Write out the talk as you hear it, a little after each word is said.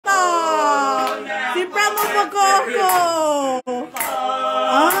Coco!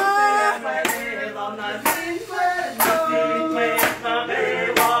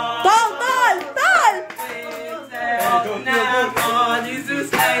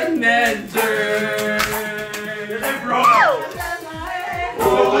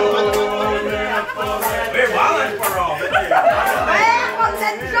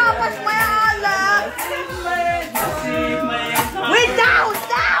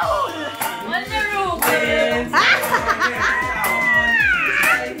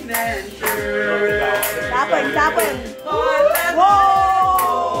 Tapin.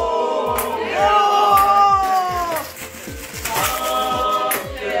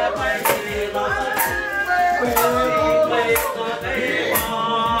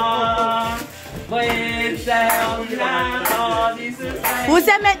 Who's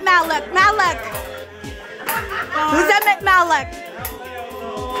Emmett Malik? Malik. Who's Emmett Malik?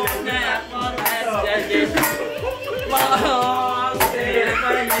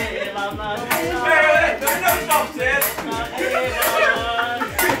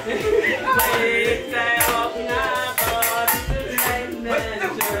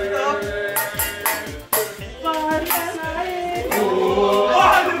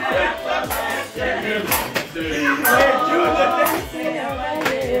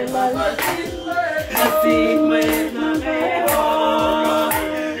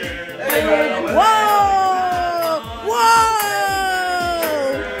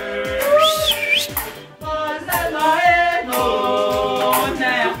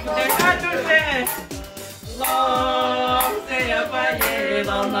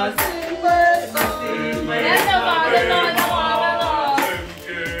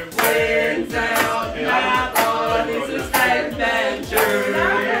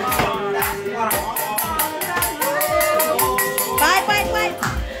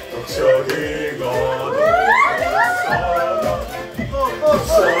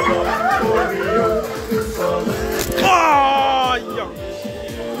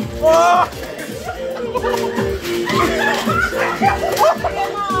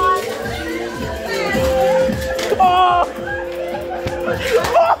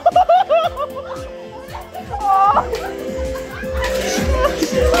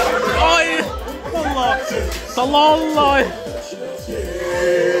 Sallallahu.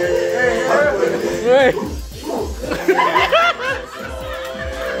 Hey.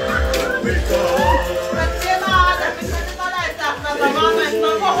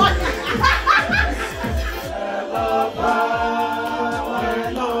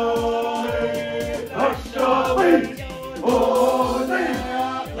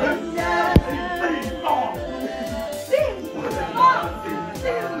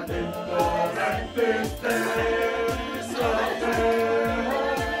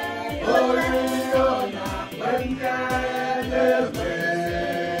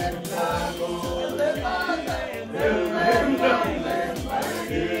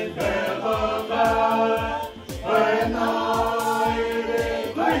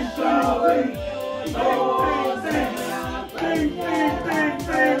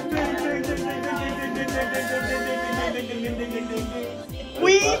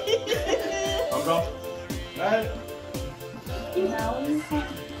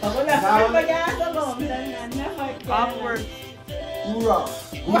 Awkward. Hoorah!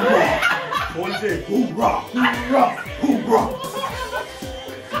 Hoorah! One day, hoorah! Hoorah! Hoorah!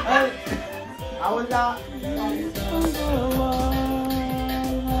 I was out.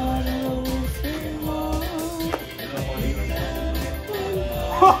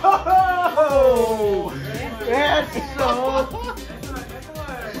 Oh! That's so.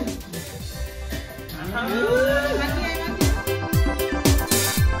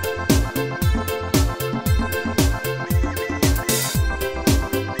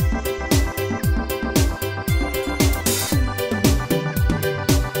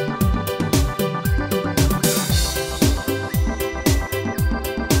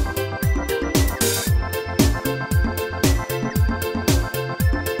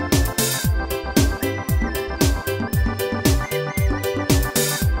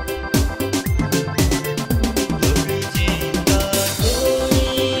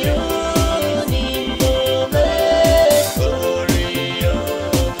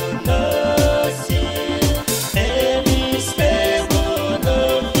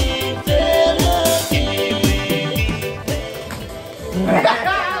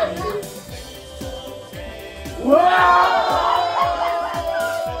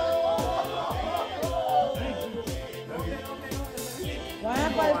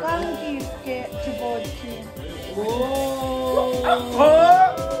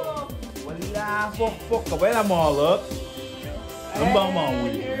 fuck ka ba na malak? Ang bang mawi?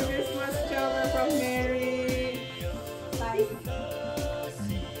 Merry Christmas children from Mary.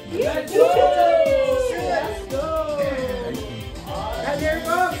 Let's go! Let's go! Right here,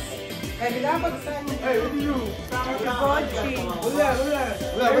 folks. Hey, dapat sa inyo. Hey, what do you?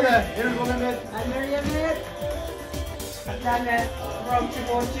 Wala. Here we go, Mehmet. I'm Marianet. Janet from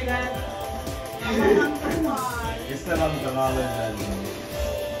Chibochigan. Isa lang pangalan natin.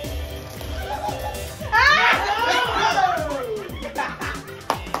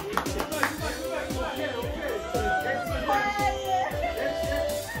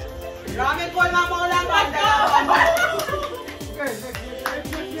 Ramen ko na mo lang.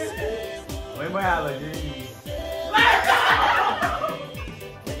 May allergy.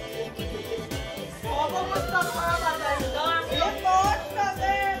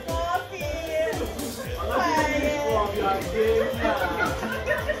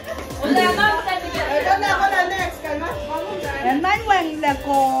 And then when the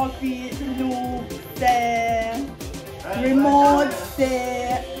coffee, loop, the remote,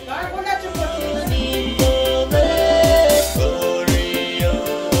 the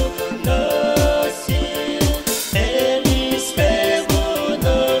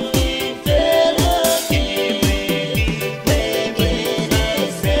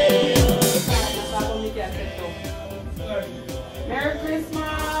Merry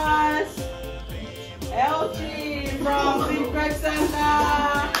Christmas! LG from Secret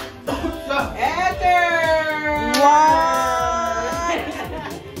Santa! Ether! what?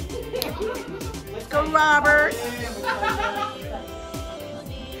 Let's go, Robert.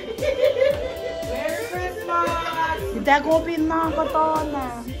 Merry Christmas! Kita kopi na katona.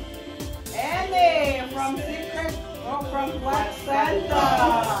 Annie from Secret, from Black Santa!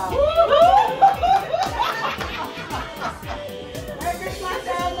 Merry Christmas,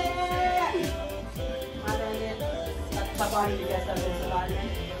 Annie!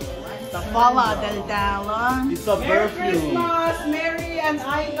 Fala del Dallon. It's a Merry perfume. Christmas, Mary and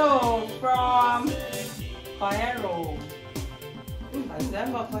Ido from Cairo.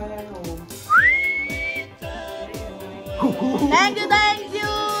 Azemba Cairo. Thank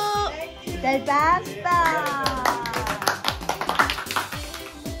you. Del pasta.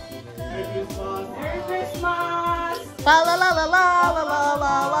 Merry Christmas! La la la la la la la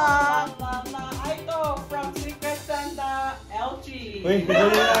la la. Ido from Secret Santa, LG. Wait,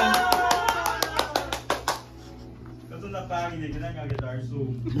 kadali lang. Kaso napangin eh, kailangan guitar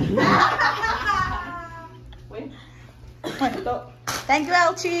zoom. Wait. Thank you,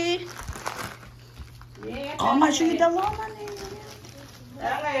 Elchi. Yeah, Oh, masih kita lama nih.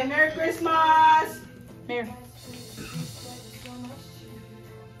 okay, Merry Christmas! Here.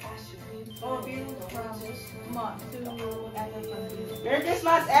 Merry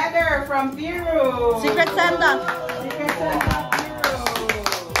Christmas, Eder from Peru. Secret Santa. Secret Santa, Peru.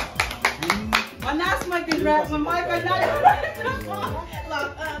 Manas mag-grab mo, Michael na.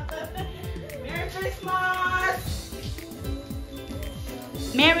 Merry Christmas!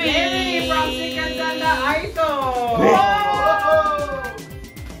 Mary. Mary from Secret Santa, Aito.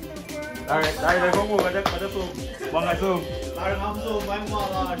 Alright, tayo mo, kada zoom. Mga zoom. Tayo nga zoom, may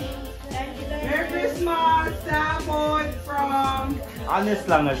mga Merry Christmas, Samon from honest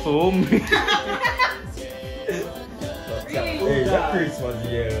lang na zoom. Hey, that Christmas,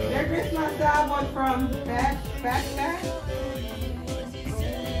 yeah. Merry Christmas, Samon from Backpack.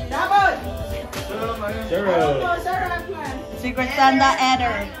 Samon! Cheryl. Oh, Sarah, man. Secret Santa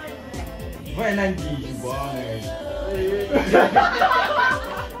Eder. May nandiyo ba?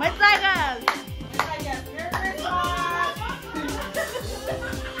 May tragas. Merry Christmas!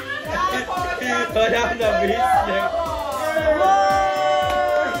 Wala na business.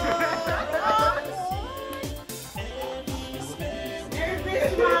 Merry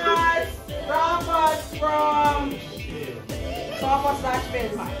Christmas! Robot from Sofa slash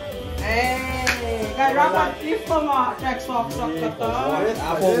Bismarck. Hey! Kay Robot, lift mo mo. Check soft sock ka to.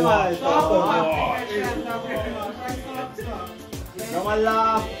 Apple Watch. Apple Naman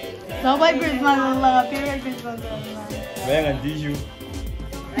lang. So by Christmas lang, period Christmas lang. May nga tissue.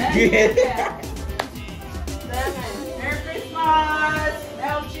 Merry Christmas!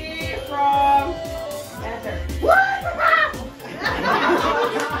 LG from Enter.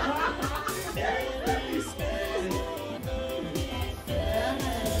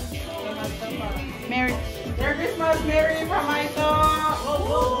 Mary. Merry Christmas, Mary from Aito.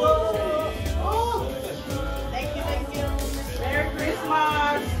 Thank you. Merry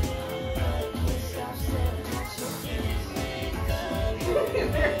Christmas.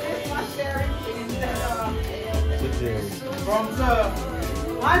 Merry Christmas, Sherry. From the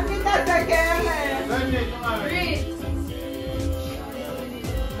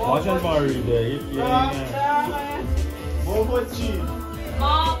Watch and Mary there. If you Bobo cheese.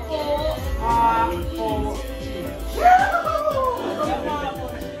 Marco.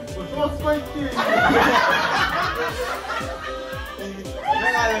 What's my thing?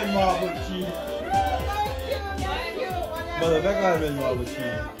 Regalen marble cheese. Mother, regalen marble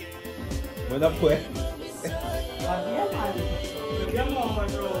cheese. Buena pues.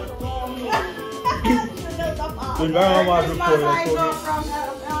 Toen waren we maar zo voor.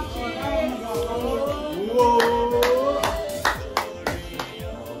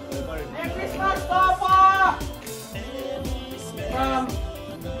 Merry Christmas, Papa! From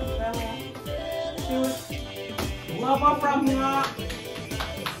Papa from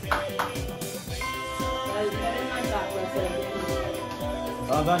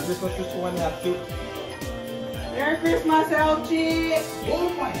Dan Christmas just one have to. Merry Christmas, LG! Oh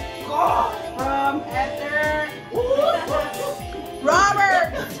my God! From Heather.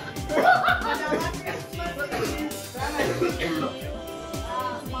 Robert!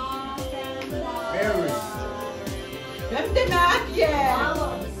 Mary. Them did not yet.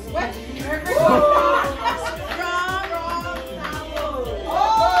 What? Merry Christmas. Let's go!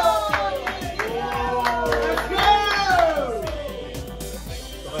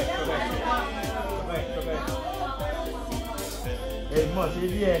 Hey, Mom,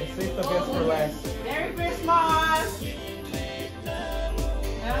 save the best for last. Merry Christmas!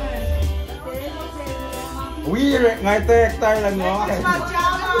 Weird, ngayon tayo lang no. Merry Christmas,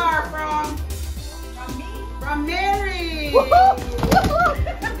 Jammer from Mary!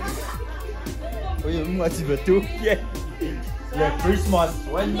 Uy, masih betul. Yeah. Yeah, Christmas.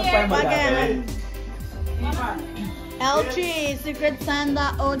 When the time Again. LG, Secret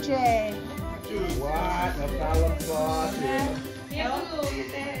Santa OJ. What? Natalong boss.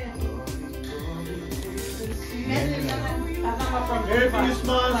 Merry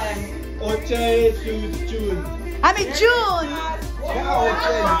Christmas. Oche to June. I mean June.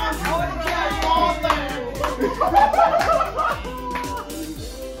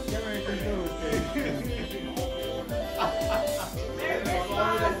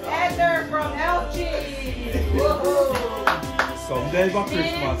 Heather from LG. Someday for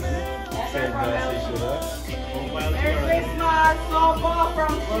Christmas. Same Merry Christmas, Sofa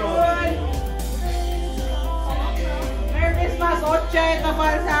from June. Merry Christmas, Oche from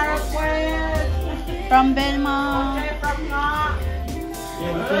Sarah Quest. From Belma. Oche from Nga.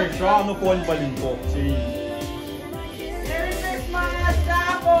 Yeah, draw no phone balingkok. Merry Christmas,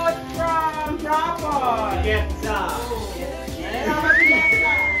 Sabot from Rapod.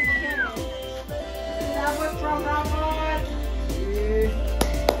 Sabot from Rapod.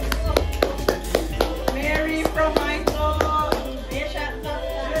 Mary from Michael.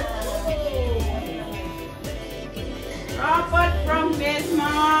 Rapod from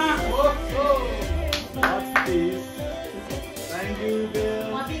Besma. What's this? Thank you,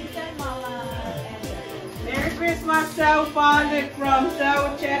 Bill. Merry Christmas, Sal Pollock from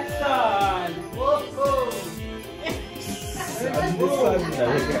Sal Jackson.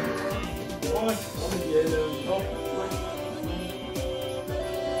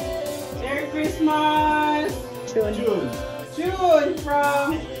 Merry Christmas, June. June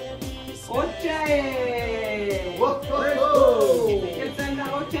from Oche. It's in the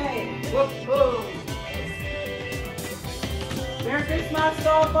Oche. Merry Christmas,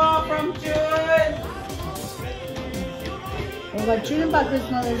 Sofa from June. Oh, got June pa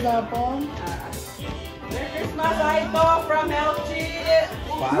Christmas is up on. Merry Christmas, Aito from LG.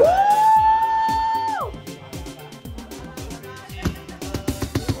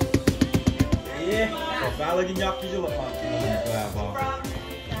 Yeah, kalau lagi nyaki je lah.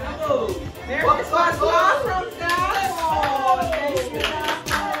 Merry Christmas, Love from Sal.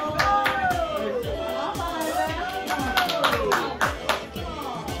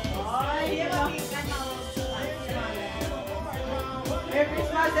 Merry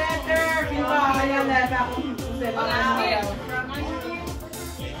Christmas, Enter.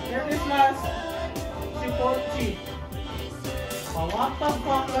 Merry Christmas, Chipochi. Oh, what the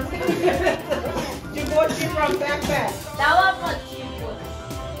fuck was it? Chipochi from Backpack.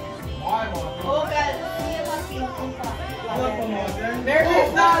 Merry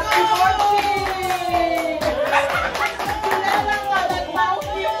Christmas, Chipochi.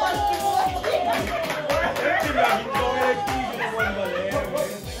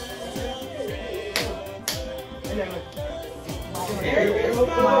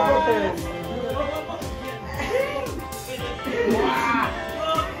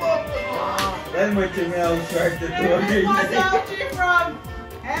 Then my tingel started to from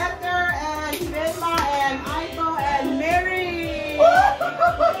Heather and Vilma and Aito and Mary.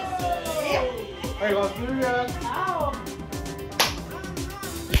 Alright, got serious. Ow.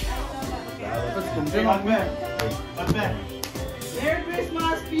 Merry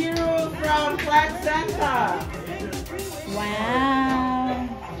Christmas, Piru from Clark Center. Wow.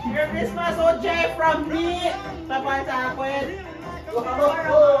 Merry Christmas, OJ from me. Tapay sa akin.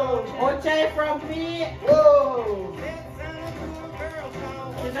 OJ from me.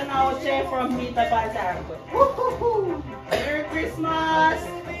 Ito na OJ from me. Tapay sa akin. Merry Christmas.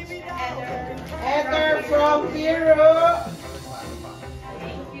 Heather from Piru.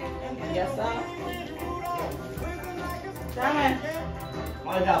 Yes, sir. Tama.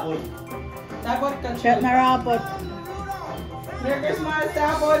 Dapat ka Shot na rapot. Merry Christmas,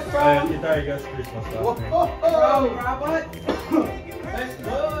 Dapat Ayun, from kita ay gas Christmas last night. Robert. Let's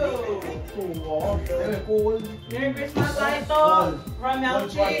go. Merry Christmas, Aito from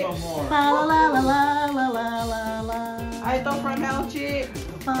Elchi. La la la la la la la la la. Aito from Elchi.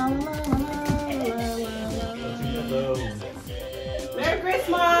 La la la la la la. Merry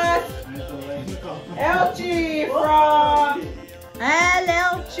Christmas, Elchi from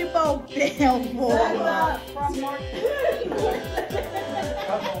Hello, Chipo Belbo. from North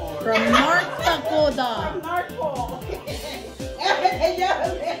From North Dakota. from North Pole.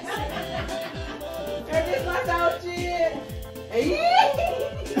 Merry Christmas, Elchi.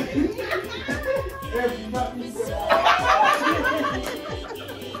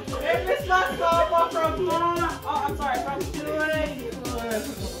 Merry Christmas, Papa from I'm sorry, from Chile.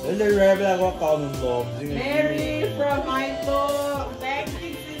 Mary from Aito. Thank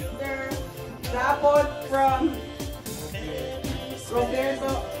you, sister. Dapat from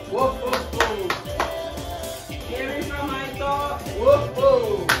Roberto. Mary from Aito.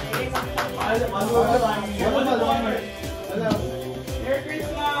 Merry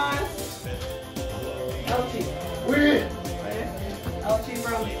Christmas. Elchi. Elchi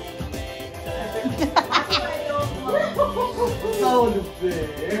from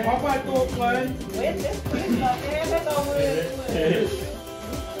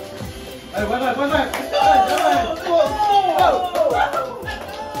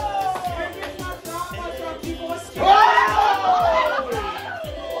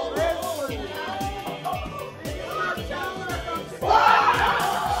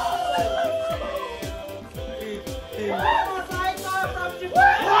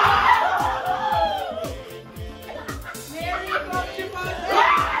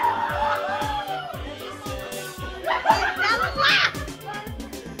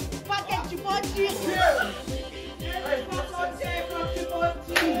Fucking Chipotle.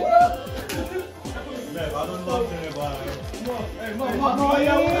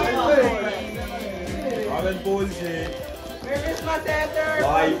 Merry Christmas, Heather.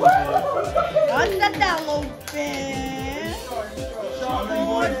 On the download bin.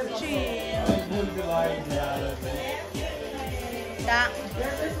 Chipotle. Da.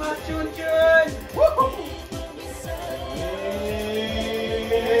 Merry Christmas, Chun Chun.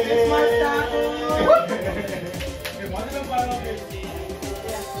 Merry Christmas, Taco.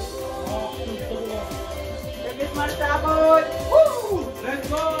 Merry Christmas, Tabot. Let's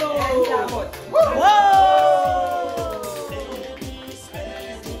go. And Tabot. Whoa.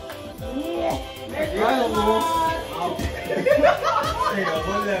 Merry Christmas.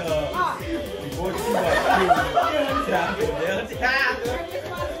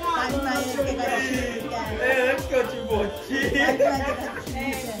 Let's go Chibochi.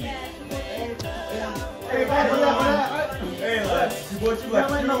 Hey, Chibochi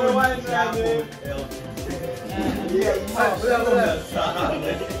was number one. Let's go.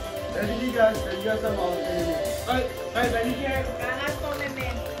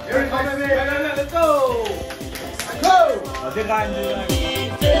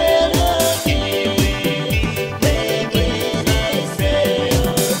 Let's go.